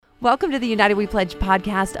Welcome to the United We Pledge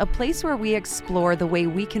podcast, a place where we explore the way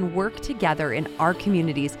we can work together in our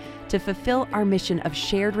communities to fulfill our mission of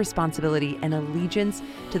shared responsibility and allegiance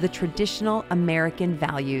to the traditional American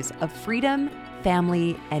values of freedom,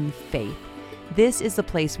 family, and faith. This is the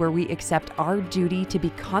place where we accept our duty to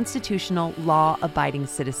be constitutional, law-abiding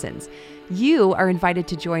citizens. You are invited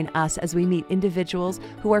to join us as we meet individuals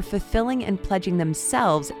who are fulfilling and pledging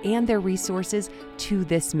themselves and their resources to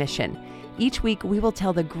this mission. Each week, we will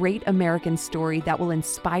tell the great American story that will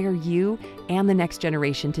inspire you and the next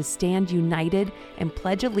generation to stand united and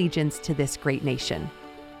pledge allegiance to this great nation.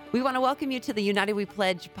 We want to welcome you to the United We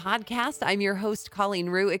Pledge podcast. I'm your host, Colleen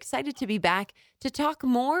Rue, excited to be back to talk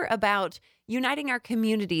more about uniting our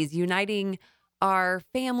communities, uniting our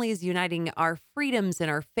families, uniting our freedoms and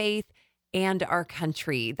our faith and our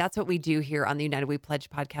country. That's what we do here on the United We Pledge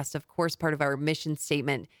podcast. Of course, part of our mission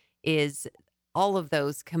statement is all of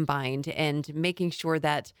those combined and making sure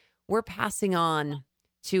that we're passing on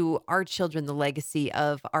to our children the legacy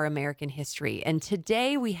of our American history. And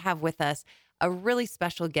today we have with us a really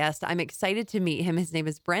special guest. I'm excited to meet him. His name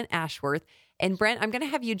is Brent Ashworth. And Brent, I'm going to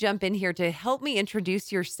have you jump in here to help me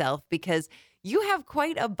introduce yourself because you have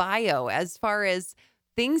quite a bio as far as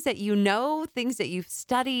things that you know, things that you've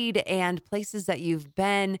studied, and places that you've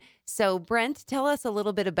been. So Brent, tell us a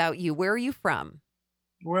little bit about you. Where are you from?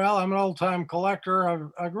 Well, I'm an old-time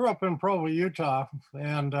collector. I grew up in Provo, Utah,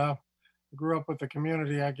 and grew up with the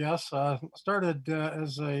community, I guess. Started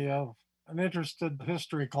as an interested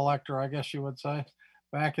history collector, I guess you would say,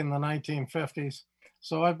 back in the 1950s.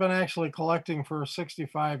 So I've been actually collecting for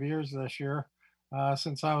 65 years this year,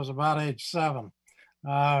 since I was about age 7.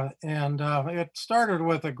 It started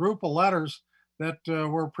with a group of letters that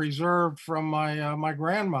were preserved from my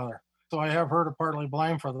grandmother. So I have her to partly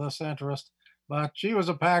blame for this interest. But she was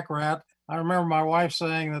a pack rat. I remember my wife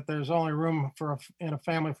saying that there's only room in a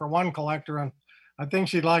family for one collector, and I think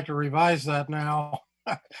she'd like to revise that now.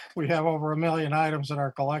 We have over 1 million items in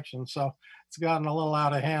our collection, so it's gotten a little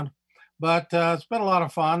out of hand. But it's been a lot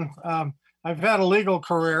of fun. I've had a legal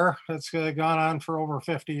career that's gone on for over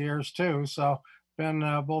 50 years too. So been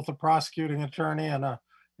both a prosecuting attorney and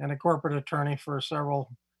a corporate attorney for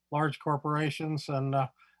several large corporations, and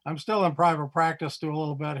I'm still in private practice, do a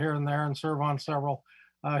little bit here and there, and serve on several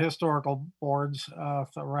historical boards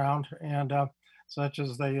around, and such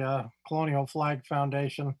as the Colonial Flag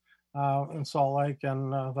Foundation in Salt Lake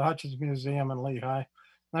and the Hutchins Museum in Lehigh.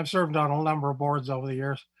 I've served on a number of boards over the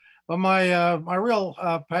years, but my real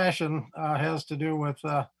passion has to do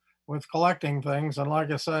with collecting things. And like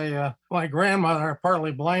I say, my grandmother I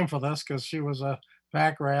partly blame for this because she was a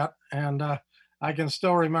pack rat, and I can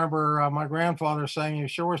still remember my grandfather saying he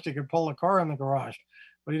sure wished he could pull a car in the garage,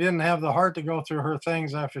 but he didn't have the heart to go through her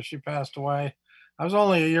things after she passed away. I was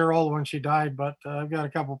only a year old when she died, but I've got a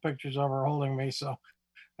couple pictures of her holding me, so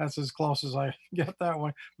that's as close as I get that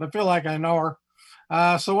way. But I feel like I know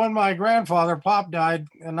her. So when my grandfather, Pop, died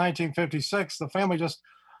in 1956, the family just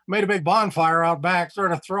made a big bonfire out back,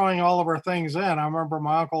 started throwing all of our things in. I remember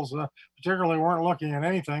my uncles particularly weren't looking at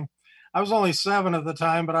anything. I was only 7 at the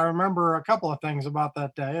time, but I remember a couple of things about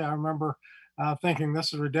that day. I remember thinking,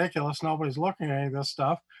 this is ridiculous. Nobody's looking at any of this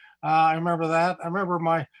stuff. I remember that. I remember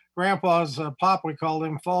my grandpa's Pop, we called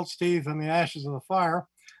him, false teeth in the ashes of the fire.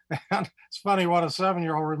 And it's funny what a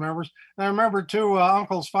 7-year-old remembers. And I remember 2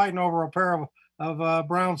 uncles fighting over a pair of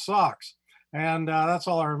brown socks. And that's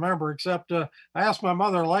all I remember, except I asked my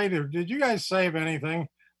mother later, did you guys save anything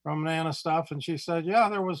from Nana stuff? And she said, yeah,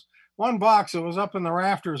 there was one box that was up in the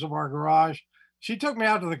rafters of our garage. She took me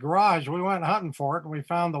out to the garage. We went hunting for it and we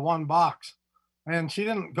found the one box. And she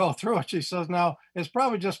didn't go through it. She says, now it's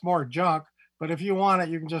probably just more junk, but if you want it,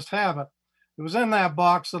 you can just have it. It was in that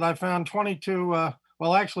box that I found 12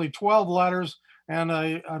 letters and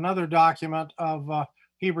another document of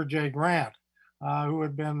Heber J. Grant, who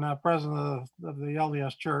had been president of the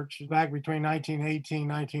LDS Church back between 1918 and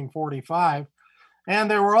 1945.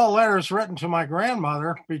 And they were all letters written to my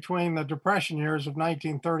grandmother between the Depression years of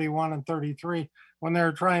 1931 and 33, when they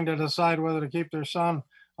were trying to decide whether to keep their son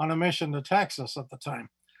on a mission to Texas at the time.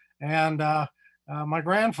 And my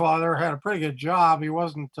grandfather had a pretty good job. He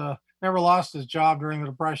never lost his job during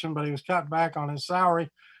the Depression, but he was cut back on his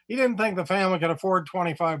salary. He didn't think the family could afford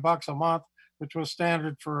 $25 a month, which was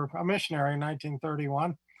standard for a missionary in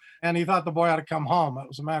 1931. And he thought the boy ought to come home. It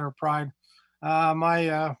was a matter of pride.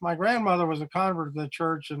 My grandmother was a convert to the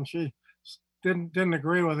church, and she didn't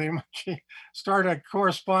agree with him. She started a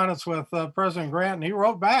correspondence with President Grant, and he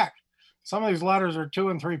wrote back. Some of these letters are 2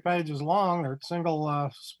 and 3 pages long. They're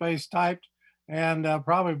single space typed, and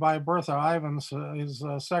probably by Bertha Ivans, his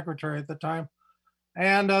secretary at the time.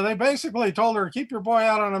 And they basically told her, keep your boy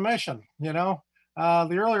out on a mission. The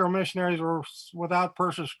earlier missionaries were without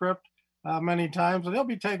Persian script many times, and he'll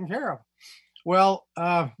be taken care of. Well,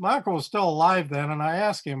 my uncle was still alive then, and I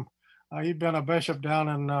asked him. He'd been a bishop down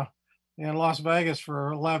in Las Vegas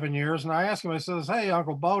for 11 years, and I asked him. I says, "Hey,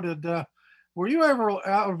 Uncle Bo, were you ever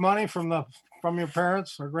out of money from your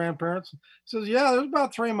parents or grandparents?" He says, "Yeah, there's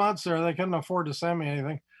about 3 months there. They couldn't afford to send me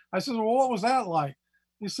anything." I says, "Well, what was that like?"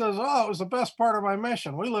 He says, "Oh, it was the best part of my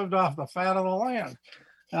mission. We lived off the fat of the land.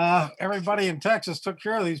 Everybody in Texas took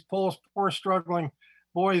care of these poor struggling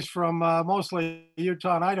boys from mostly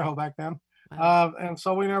Utah and Idaho back then." Wow. And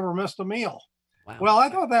so we never missed a meal. Wow. Well, I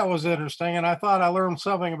thought that was interesting. And I thought I learned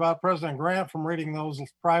something about President Grant from reading those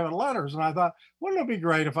private letters. And I thought, wouldn't it be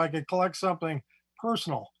great if I could collect something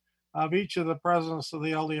personal of each of the presidents of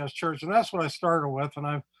the LDS Church? And that's what I started with. And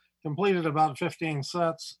I've completed about 15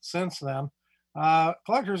 sets since then.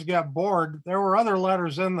 Collectors got bored. There were other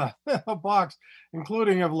letters in the box,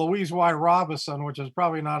 including of Louise Y. Robinson, which is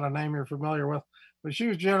probably not a name you're familiar with, but she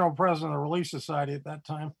was general president of the Relief Society at that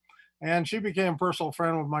time. And she became a personal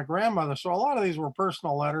friend with my grandmother. So a lot of these were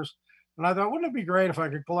personal letters. And I thought, wouldn't it be great if I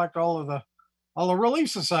could collect all the Relief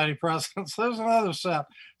Society presidents? There's another set.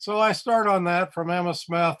 So I start on that from Emma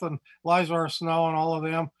Smith and Liza R. Snow and all of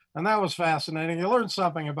them. And that was fascinating. You learned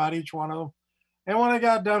something about each one of them. And when I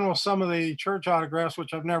got done with some of the church autographs,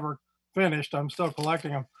 which I've never finished, I'm still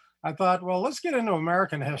collecting them. I thought, well, let's get into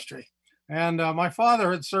American history. And my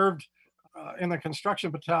father had served in the construction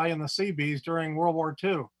battalion, the Seabees, during World War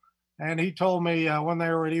II. And he told me when they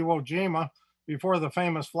were at Iwo Jima, before the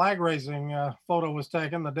famous flag raising photo was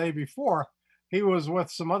taken the day before, he was with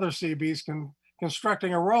some other Seabees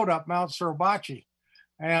constructing a road up Mount Suribachi.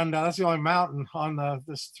 And that's the only mountain on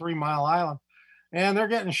this 3 mile island. And they're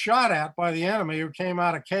getting shot at by the enemy who came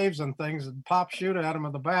out of caves and things and pop shoot at them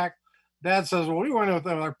in the back. Dad says, well, we went with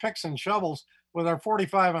our picks and shovels with our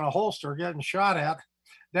 45 in a holster getting shot at.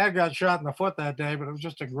 Dad got shot in the foot that day, but it was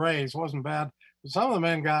just a graze. It wasn't bad. But some of the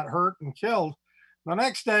men got hurt and killed. The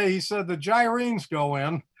next day, he said the gyrenes go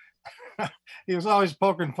in. He was always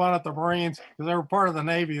poking fun at the Marines because they were part of the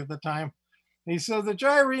Navy at the time. He said the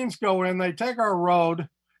gyrenes go in, they take our road,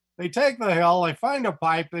 they take the hill, they find a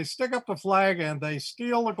pipe, they stick up the flag, and they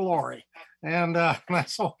steal the glory. And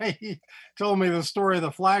that's the way he told me the story of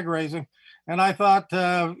the flag raising. And I thought,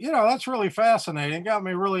 that's really fascinating. It got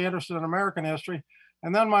me really interested in American history.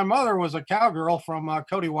 And then my mother was a cowgirl from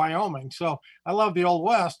Cody, Wyoming. So I love the Old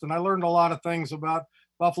West, and I learned a lot of things about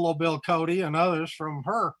Buffalo Bill Cody and others from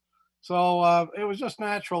her. So it was just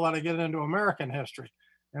natural that I get into American history.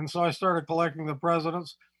 And so I started collecting the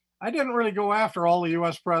presidents. I didn't really go after all the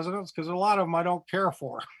US presidents because a lot of them I don't care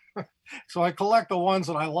for. So I collect the ones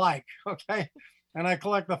that I like, okay? And I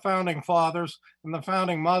collect the founding fathers and the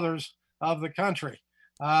founding mothers of the country.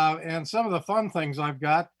 And some of the fun things I've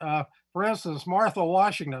got, for instance, Martha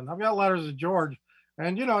Washington. I've got letters of George.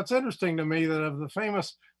 And, it's interesting to me that of the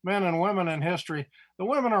famous men and women in history, the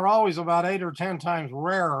women are always about 8 or 10 times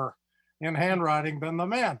rarer in handwriting than the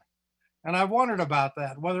men. And I've wondered about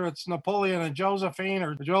that, whether it's Napoleon and Josephine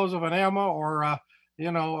or Joseph and Emma or,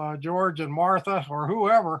 George and Martha or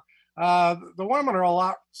whoever. The women are a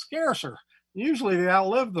lot scarcer. Usually they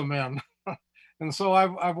outlive the men. And so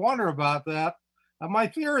I've wondered about that. My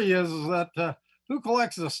theory is that who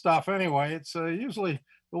collects this stuff anyway? It's usually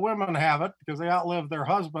the women have it because they outlive their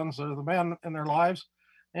husbands or the men in their lives.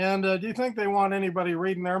 And do you think they want anybody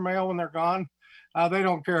reading their mail when they're gone? They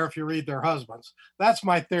don't care if you read their husbands. That's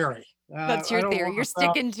my theory. That's your theory. You're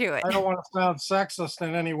sticking to it. I don't want to sound sexist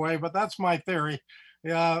in any way, but that's my theory.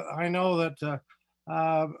 Yeah, I know that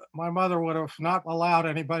my mother would have not allowed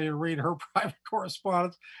anybody to read her private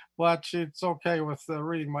correspondence, but it's okay with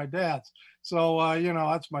reading my dad's. So,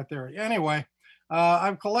 that's my theory. Anyway,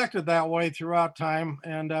 I've collected that way throughout time.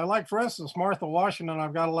 And like, for instance, Martha Washington,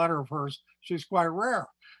 I've got a letter of hers. She's quite rare.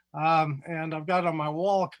 And I've got it on my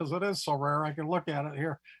wall because it is so rare. I can look at it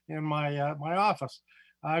here in my office.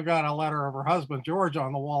 I've got a letter of her husband, George,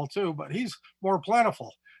 on the wall too, but he's more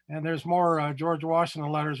plentiful. And there's more George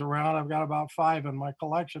Washington letters around. I've got about 5 in my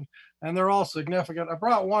collection, and they're all significant. I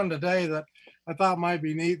brought one today that I thought might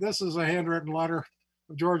be neat. This is a handwritten letter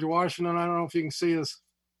of George Washington. I don't know if you can see his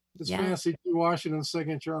fancy G. Washington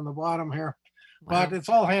signature on the bottom here, but it's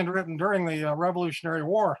all handwritten during the Revolutionary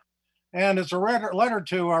War. And it's a letter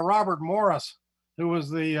to Robert Morris, who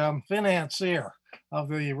was the financier of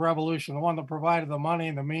the revolution, the one that provided the money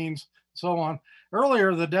and the means, and so on.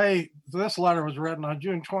 Earlier the day this letter was written, on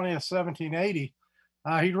June 20th, 1780,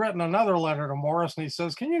 he'd written another letter to Morris, and he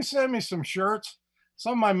says, can you send me some shirts?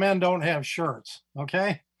 Some of my men don't have shirts,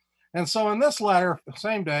 okay? And so in this letter, the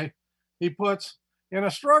same day, he puts, In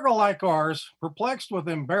a struggle like ours, perplexed with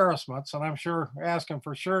embarrassments, and I'm sure asking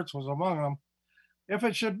for shirts was among them, if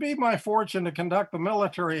it should be my fortune to conduct the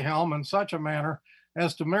military helm in such a manner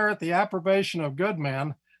as to merit the approbation of good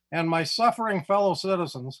men and my suffering fellow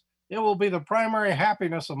citizens, it will be the primary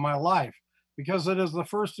happiness of my life, because it is the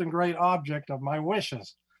first and great object of my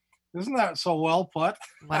wishes. Isn't that so well put?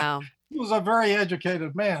 Wow. He was a very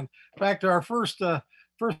educated man. In fact, our first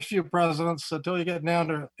few presidents, until you get down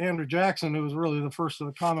to Andrew Jackson, who was really the first of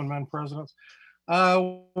the common men presidents,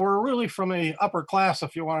 were really from the upper class,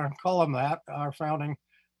 if you want to call them that, our founding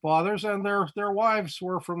fathers, and their wives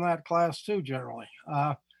were from that class too, generally.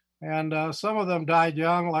 And some of them died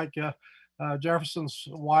young, like Jefferson's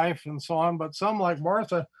wife and so on, but some, like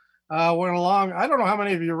Martha, went along. I don't know how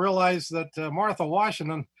many of you realize that Martha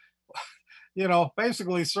Washington,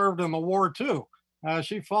 basically served in the war too.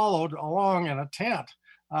 She followed along in a tent,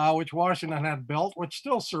 which Washington had built, which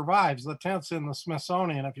still survives. The tent's in the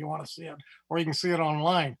Smithsonian if you want to see it, or you can see it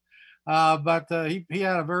online. But he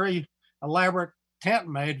had a very elaborate tent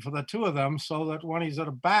made for the two of them so that when he's at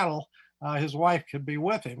a battle, his wife could be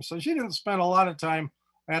with him. So she didn't spend a lot of time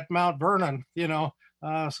at Mount Vernon,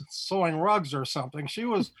 sewing rugs or something. She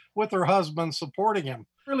was with her husband supporting him.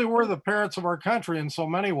 Really were the parents of our country in so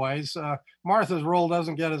many ways. Martha's role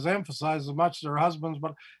doesn't get as emphasized as much as her husband's,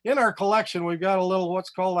 but in our collection, we've got a little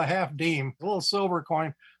what's called a half diem, a little silver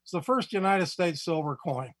coin. It's the first United States silver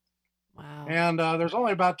coin. Wow. And there's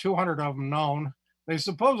only about 200 of them known. They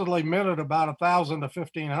supposedly minted about 1,000 to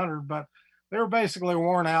 1,500, but they were basically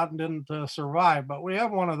worn out and didn't survive. But we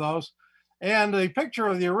have one of those. And the picture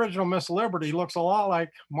of the original Miss Liberty looks a lot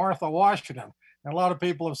like Martha Washington. And a lot of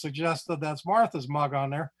people have suggested that's Martha's mug on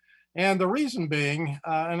there. And the reason being,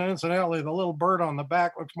 and incidentally, the little bird on the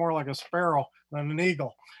back looks more like a sparrow than an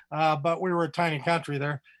eagle. But we were a tiny country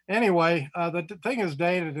there. Anyway, the thing is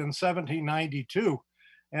dated in 1792.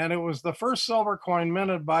 And it was the first silver coin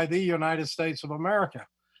minted by the United States of America.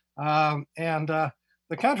 And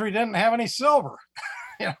the country didn't have any silver.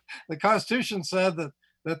 The Constitution said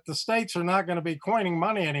that the states are not going to be coining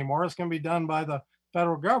money anymore. It's going to be done by the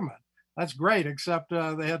federal government. That's great, except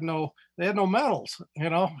they had no metals,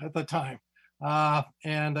 at the time,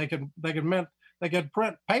 and they could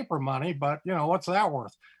print paper money, but what's that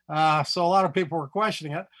worth? So a lot of people were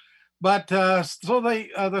questioning it. But the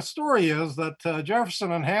story is that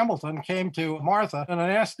Jefferson and Hamilton came to Martha and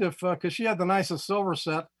asked if, because she had the nicest silver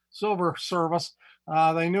service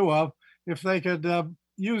they knew of, if they could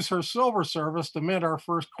use her silver service to mint our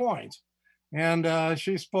first coins. And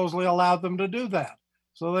she supposedly allowed them to do that.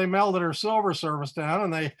 So they melted her silver service down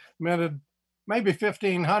and they minted maybe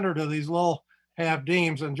 1,500 of these little half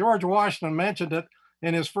deems. And George Washington mentioned it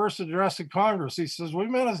in his first address to Congress. He says, we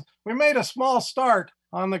made a small start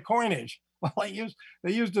on the coinage. Well,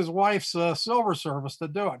 they used his wife's silver service to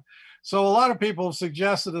do it. So a lot of people have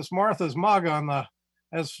suggested it's Martha's mug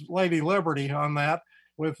as Lady Liberty on that,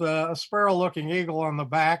 with a sparrow-looking eagle on the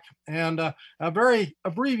back, and a very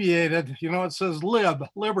abbreviated, it says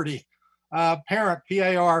Liberty, parent,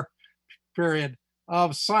 P-A-R, period,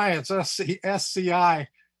 of science, S-C-I,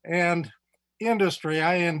 and industry,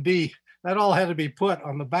 I-N-D. That all had to be put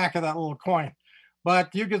on the back of that little coin.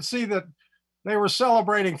 But you could see that they were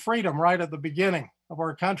celebrating freedom right at the beginning of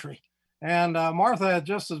our country. And Martha had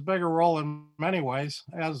just as big a role in many ways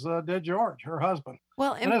as did George, her husband.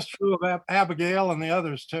 Well, And that's true of Abigail and the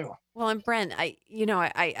others too. Well, and Brent,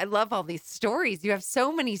 I love all these stories. You have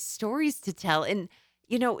so many stories to tell. And,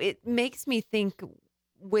 it makes me think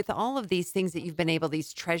with all of these things that you've been able,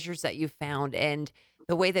 these treasures that you found and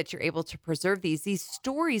the way that you're able to preserve these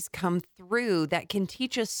stories come through that can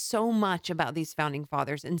teach us so much about these founding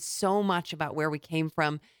fathers and so much about where we came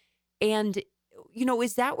from. And,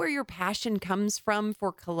 is that where your passion comes from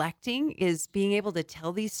for collecting, is being able to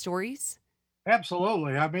tell these stories?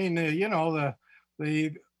 Absolutely. I mean,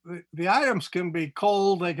 the items can be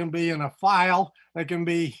cold, they can be in a file, they can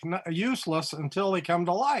be useless until they come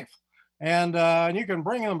to life, and you can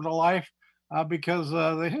bring them to life because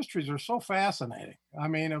the histories are so fascinating. I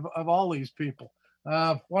mean, of all these people.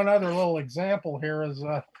 One other little example here is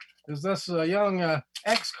this young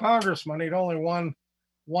ex-congressman. He'd only won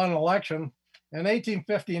one election in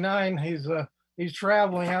 1859. He's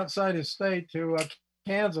traveling outside his state to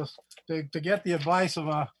Kansas to get the advice of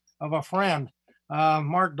a friend.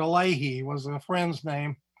 Mark DeLahey was a friend's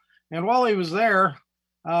name. And while he was there,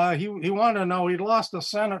 he wanted to know, he'd lost a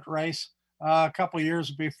Senate race a couple of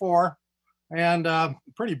years before, and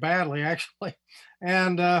pretty badly, actually.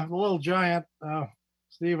 And the little giant,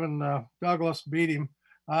 Stephen Douglas, beat him,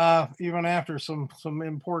 even after some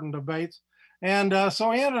important debates. And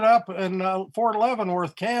so he ended up in Fort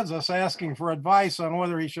Leavenworth, Kansas, asking for advice on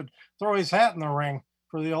whether he should throw his hat in the ring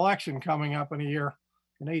for the election coming up in a year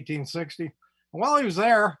in 1860. And while he was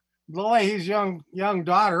there, his young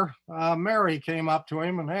daughter, Mary, came up to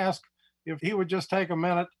him and asked if he would just take a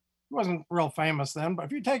minute. He wasn't real famous then, but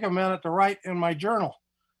if you take a minute to write in my journal.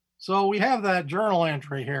 So we have that journal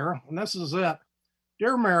entry here, and this is it.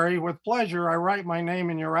 Dear Mary, with pleasure, I write my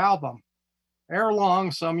name in your album. Ere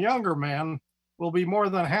long, some younger man will be more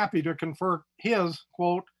than happy to confer his,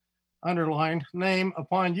 quote, underlined, name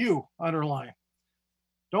upon you, underline.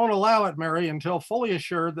 Don't allow it, Mary, until fully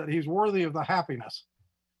assured that he's worthy of the happiness.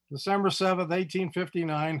 December 7th,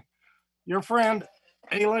 1859, your friend,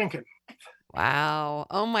 A. Lincoln. Wow.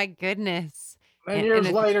 Oh my goodness. And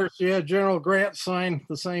years later, she had General Grant sign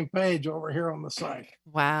the same page over here on the side.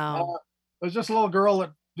 Wow. It was just a little girl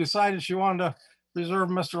that decided she wanted to preserve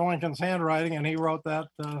Mr. Lincoln's handwriting, and he wrote that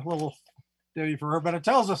little ditty for her. But it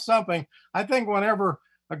tells us something. I think whenever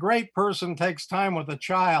a great person takes time with a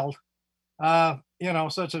child,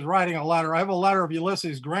 such as writing a letter. I have a letter of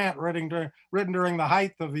Ulysses Grant written during the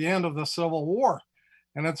height of the end of the Civil War,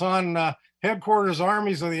 and it's on Headquarters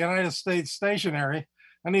Armies of the United States Stationery.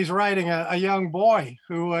 And he's writing a young boy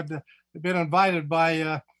who had been invited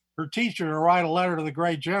by her teacher to write a letter to the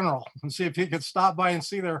great general and see if he could stop by and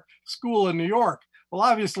see their school in New York. Well,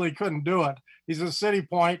 obviously he couldn't do it. He's at City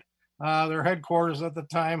Point, their headquarters at the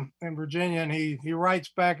time in Virginia, and he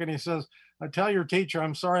writes back and he says, I tell your teacher,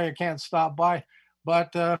 I'm sorry I can't stop by,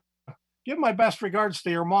 but give my best regards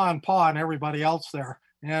to your ma and pa and everybody else there.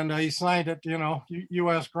 And he signed it,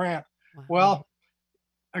 U.S. Grant. Wow. Well,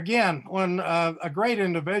 again, when a great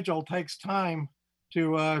individual takes time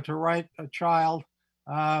to write a child,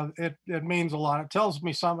 it means a lot. It tells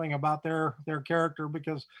me something about their character,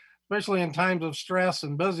 because especially in times of stress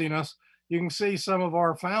and busyness, you can see some of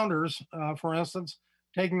our founders, for instance,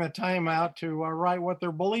 taking the time out to write what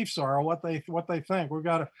their beliefs are or what they think. We've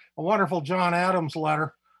got a wonderful John Adams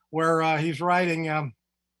letter where he's writing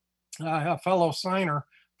a fellow signer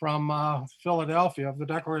from Philadelphia of the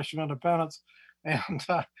Declaration of Independence,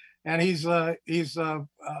 and he's in the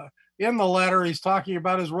letter he's talking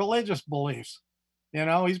about his religious beliefs.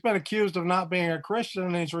 He's been accused of not being a Christian,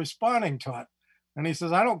 and he's responding to it. And he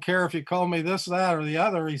says, I don't care if you call me this, that, or the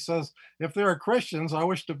other. He says, if there are Christians, I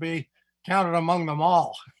wish to be counted among them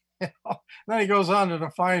all. Then he goes on to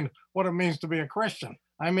define what it means to be a Christian.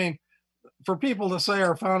 I mean, for people to say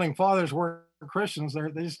our founding fathers were Christians,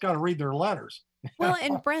 they just got to read their letters. Well,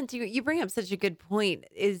 and Brent, you bring up such a good point,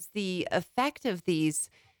 is the effect of these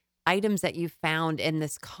items that you found and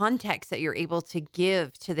this context that you're able to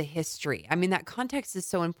give to the history. I mean, that context is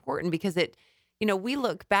so important because we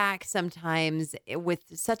look back sometimes with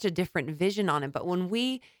such a different vision on it, but when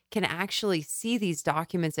we can actually see these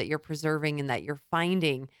documents that you're preserving and that you're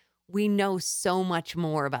finding, we know so much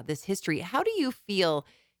more about this history. How do you feel,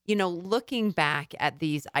 looking back at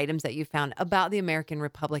these items that you found about the American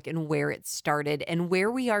Republic and where it started and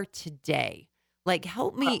where we are today? Like,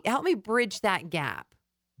 help me bridge that gap.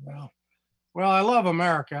 Well, I love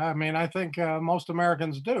America. I mean, I think most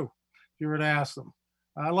Americans do, if you were to ask them.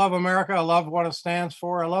 I love America. I love what it stands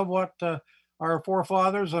for. I love what our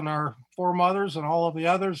forefathers and our foremothers and all of the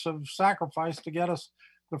others have sacrificed to get us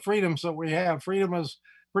the freedoms that we have. Freedom is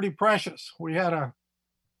pretty precious. We had a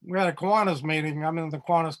Kiwanis meeting. I'm in the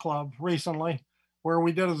Kiwanis Club recently, where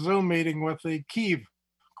we did a Zoom meeting with the Kiev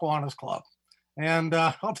Kiwanis Club. And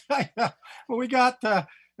I'll tell you, we got a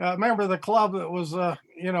member of the club that was,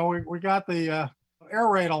 we got the air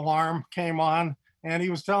raid alarm came on, and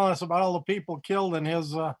he was telling us about all the people killed in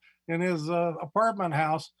his apartment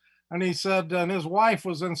house. And he said, and his wife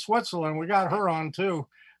was in Switzerland. We got her on too,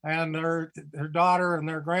 and her daughter and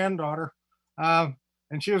their granddaughter. And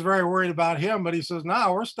she was very worried about him, but he says,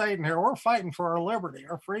 no, we're staying here. We're fighting for our liberty,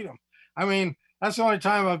 our freedom. I mean, that's the only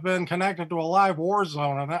time I've been connected to a live war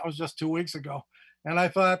zone, and that was just 2 weeks ago. And I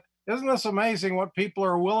thought, isn't this amazing what people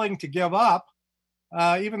are willing to give up,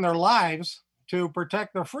 even their lives, to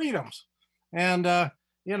protect their freedoms? And,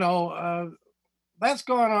 that's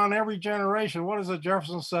going on every generation. What is it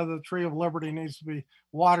Jefferson said? The tree of liberty needs to be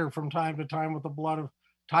watered from time to time with the blood of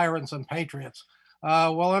tyrants and patriots.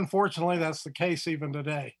 Well, unfortunately, that's the case even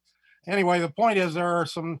today. Anyway, the point is there are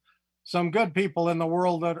some good people in the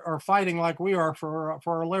world that are fighting like we are for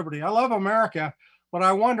our liberty. I love America, but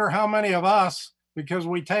I wonder how many of us, because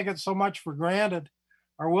we take it so much for granted,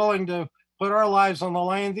 are willing to put our lives on the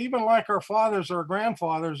line, even like our fathers or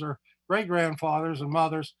grandfathers or great-grandfathers and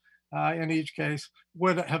mothers, in each case,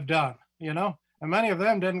 would have done, and many of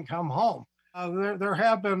them didn't come home. There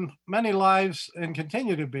have been many lives, and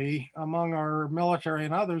continue to be, among our military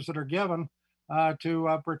and others, that are given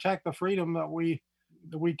to protect the freedom that we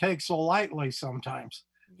take so lightly sometimes.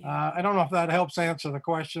 Yeah. I don't know if that helps answer the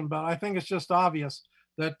question, but I think it's just obvious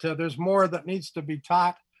that there's more that needs to be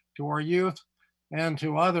taught to our youth and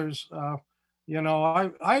to others.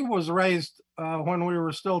 I was raised when we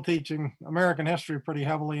were still teaching American history pretty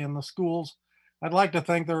heavily in the schools. I'd like to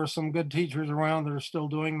think there are some good teachers around that are still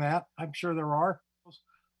doing that. I'm sure there are.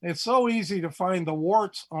 It's so easy to find the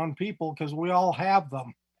warts on people because we all have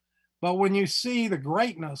them. But when you see the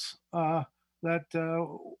greatness that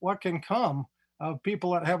what can come of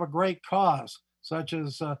people that have a great cause, such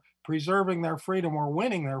as preserving their freedom or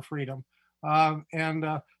winning their freedom,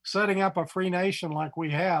 and setting up a free nation like we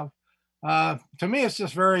have, to me, it's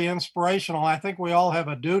just very inspirational. I think we all have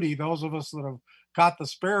a duty, those of us that have caught the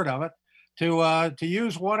spirit of it, to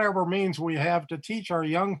use whatever means we have to teach our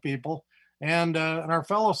young people and our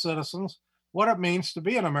fellow citizens what it means to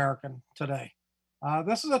be an American today.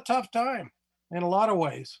 This is a tough time in a lot of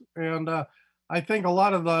ways. And I think a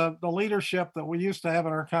lot of the leadership that we used to have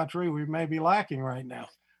in our country, we may be lacking right now.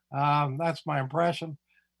 That's my impression.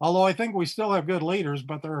 Although I think we still have good leaders,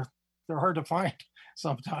 but they're hard to find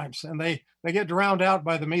sometimes, and they get drowned out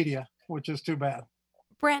by the media, which is too bad.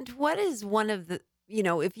 Brent, what is one of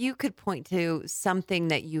if you could point to something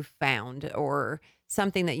that you found or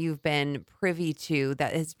something that you've been privy to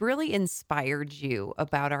that has really inspired you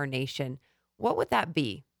about our nation, what would that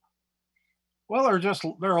be? Well,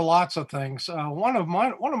 there are lots of things. One of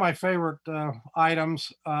my favorite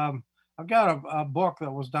items. I've got a book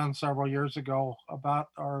that was done several years ago about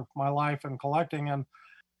my life and collecting, and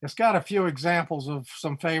it's got a few examples of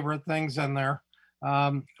some favorite things in there.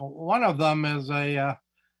 One of them is a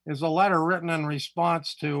letter written in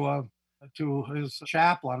response to his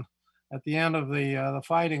chaplain at the end of the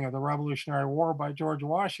fighting of the Revolutionary War by George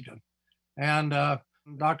Washington, and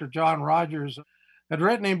Dr. John Rogers had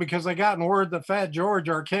written him because they gotten word that Fat George,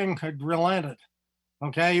 our king, had relented.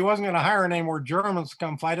 Okay, he wasn't going to hire any more Germans to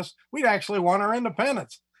come fight us. We'd actually won our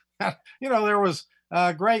independence. There was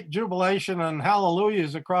great jubilation and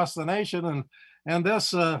hallelujahs across the nation, and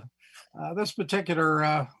this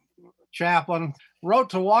particular chaplain wrote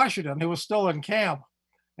to Washington, who was still in camp,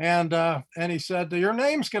 and he said, "Your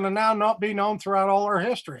name's going to now not be known throughout all our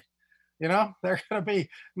history. They're going to be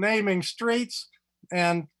naming streets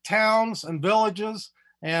and towns and villages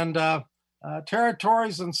and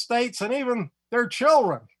territories and states and even their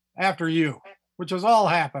children after you, which has all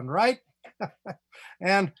happened, right?"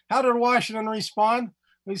 And how did Washington respond?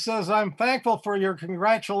 He says, "I'm thankful for your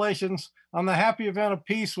congratulations on the happy event of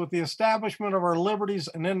peace with the establishment of our liberties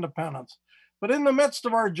and independence. But in the midst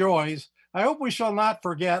of our joys, I hope we shall not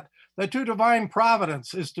forget that to divine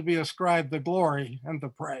providence is to be ascribed the glory and the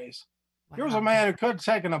praise." Here was a Wow. man who could have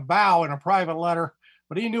taken a bow in a private letter,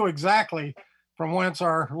 but he knew exactly from whence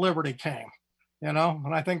our liberty came, and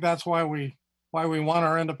I think that's why we won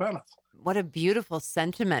our independence. What a beautiful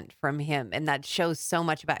sentiment from him. And that shows so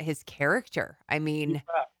much about his character. I mean,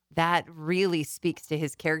 Yeah. that really speaks to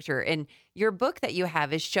his character. And your book that you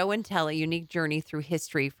have is Show and Tell, a unique journey through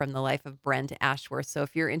history from the life of Brent Ashworth. So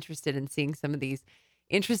if you're interested in seeing some of these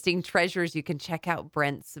interesting treasures, you can check out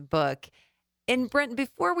Brent's book. And Brent,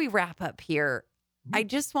 before we wrap up here, I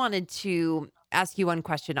just wanted to ask you one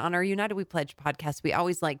question. On our United We Pledge podcast, we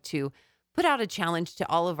always like to put out a challenge to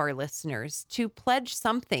all of our listeners to pledge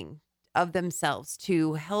something of themselves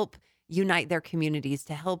to help unite their communities,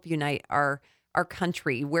 to help unite our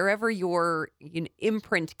country, wherever your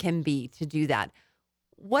imprint can be to do that.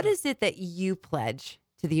 What is it that you pledge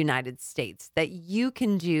to the United States that you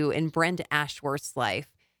can do in Brent Ashworth's life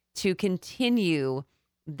to continue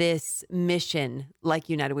this mission like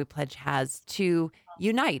United We Pledge has to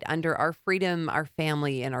unite under our freedom, our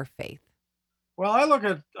family, and our faith? Well, I look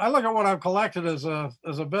at what I've collected as a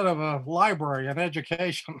bit of a library, an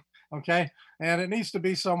education, okay, and it needs to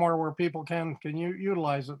be somewhere where people can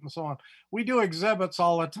utilize it and so on. We do exhibits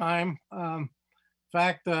all the time. In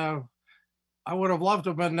fact, I would have loved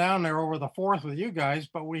to have been down there over the fourth with you guys,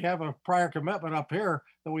 but we have a prior commitment up here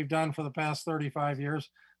that we've done for the past 35 years,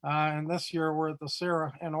 and this year we're at the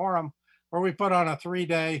Sierra in Orem, where we put on a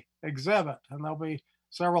 3-day exhibit, and there'll be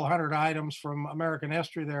several hundred items from American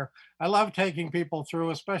history there. I love taking people through,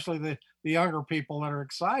 especially the younger people that are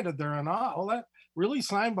excited. They're in awe. Oh, that really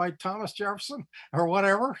signed by Thomas Jefferson or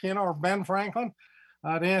whatever, or Ben Franklin.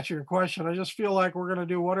 To answer your question, I just feel like we're going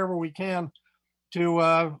to do whatever we can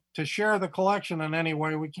to share the collection in any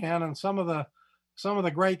way we can, and some of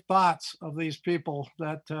the great thoughts of these people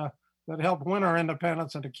that helped win our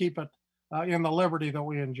independence and to keep it in the liberty that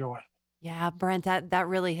we enjoy. Yeah, Brent, that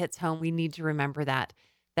really hits home. We need to remember that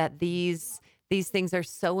these things are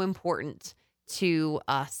so important to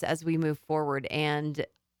us as we move forward. And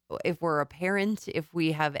if we're a parent, if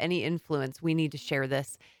we have any influence, we need to share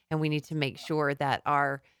this, and we need to make sure that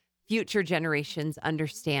our future generations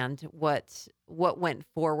understand what went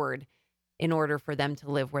forward in order for them to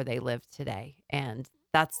live where they live today. And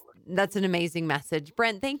that's an amazing message.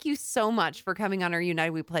 Brent, thank you so much for coming on our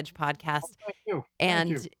United We Pledge podcast. Thank you.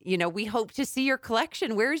 And, we hope to see your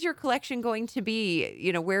collection. Where is your collection going to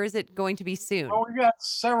be? Where is it going to be soon? Well, we got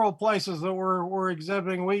several places that we're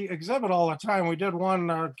exhibiting. We exhibit all the time. We did one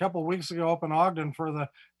a couple of weeks ago up in Ogden for the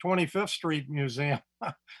 25th Street Museum.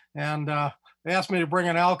 And they asked me to bring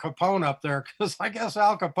an Al Capone up there because I guess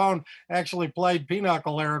Al Capone actually played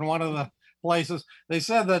pinochle there in one of the places. They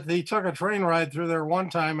said that he took a train ride through there one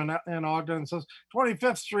time in Ogden and says,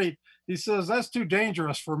 25th Street. He says, that's too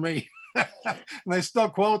dangerous for me. And they still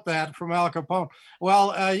quote that from Al Capone.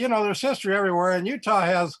 Well, there's history everywhere, and Utah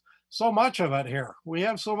has so much of it here. We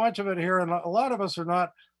have so much of it here, and a lot of us are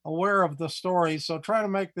not aware of the stories. So trying to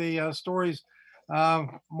make the stories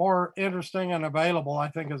more interesting and available, I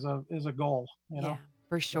think, is a goal. Yeah,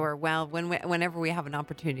 for sure. Well, whenever we have an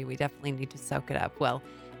opportunity, we definitely need to soak it up. Well,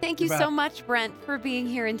 thank you so much, Brent, for being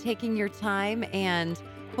here and taking your time. And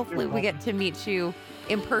hopefully we get to meet you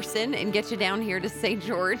in person and get you down here to St.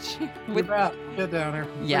 George. Get down here.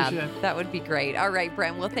 Yeah, that would be great. All right,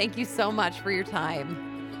 Brent. Well, thank you so much for your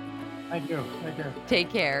time. Thank you. Take care. Take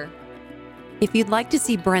care. If you'd like to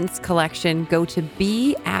see Brent's collection, go to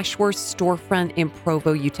B. Ashworth's storefront in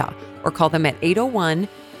Provo, Utah, or call them at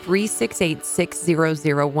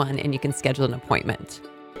 801-368-6001, and you can schedule an appointment.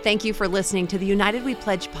 Thank you for listening to the United We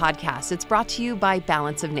Pledge podcast. It's brought to you by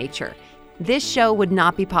Balance of Nature. This show would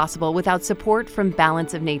not be possible without support from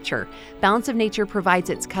Balance of Nature. Balance of Nature provides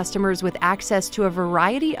its customers with access to a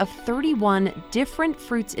variety of 31 different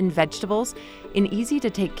fruits and vegetables in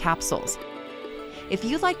easy-to-take capsules. If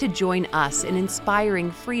you'd like to join us in inspiring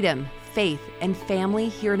freedom, faith, and family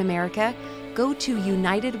here in America, go to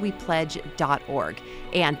unitedwepledge.org.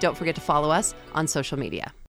 And don't forget to follow us on social media.